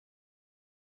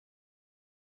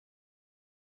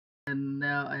And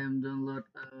now I am download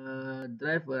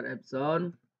driver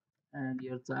Epson, and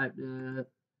you type the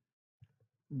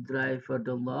driver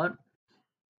download.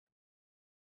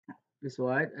 This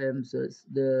right. I am search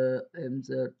the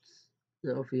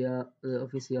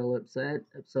official website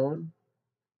Epson,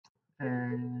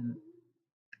 and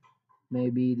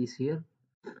maybe this here.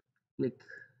 Click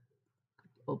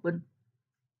open.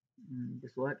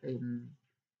 This what and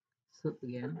search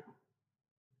again.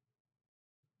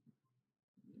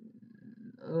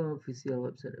 Official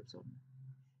website Epson.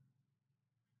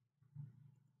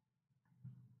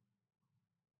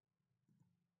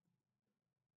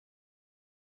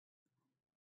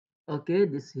 Okay,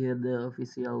 this here the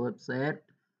official website.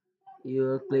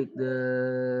 You click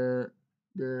the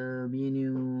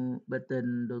menu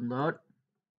button download.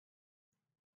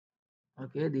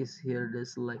 Okay, this here the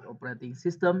select operating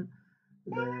system,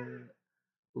 the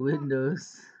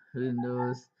windows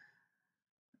windows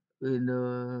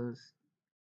windows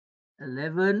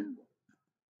 11.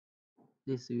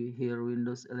 This here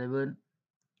windows 11,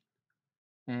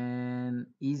 and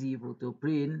easy for to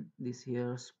print. This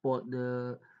here spot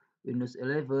the windows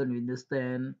 11, windows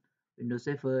 10, windows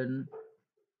 7,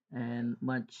 and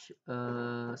much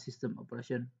system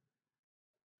operation.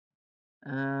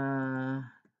 uh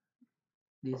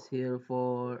this here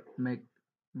for Mac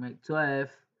 12.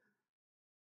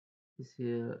 This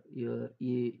here you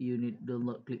need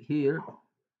download. Click here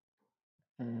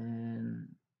and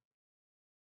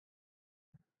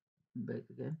back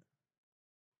again.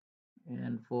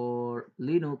 And for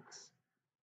Linux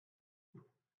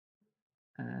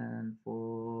and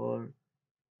for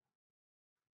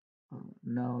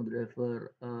now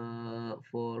driver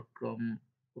for Chrome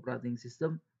operating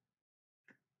system.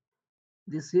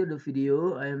 This here the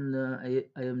video. I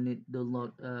am need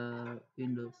download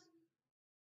Windows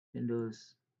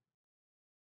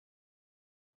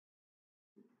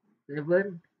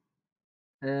 7,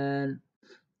 and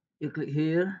you click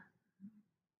here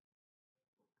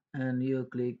and you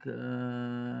click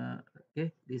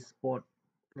okay, this port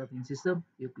operating system.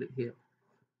 You click here.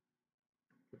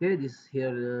 Okay, this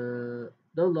here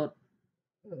download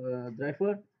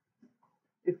driver.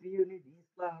 If you need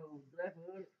install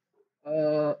driver,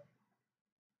 uh,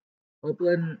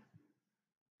 open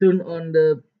turn on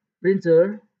the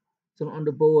printer, turn on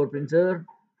the power printer.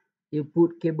 You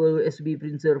put cable USB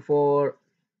printer for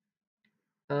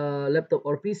laptop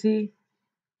or PC,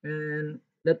 and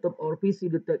laptop or PC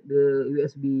detect the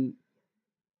USB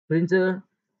printer,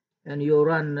 and you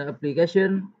run the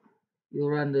application, you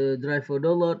run the driver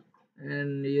download,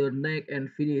 and you next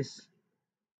and finish.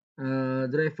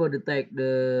 Driver detect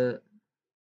the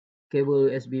cable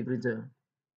USB printer.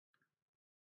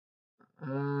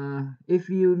 If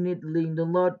you need link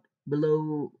download,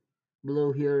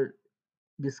 below here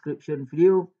description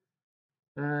video.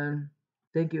 And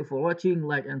thank you for watching.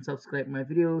 Like and subscribe my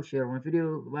video, share my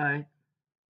video. Bye.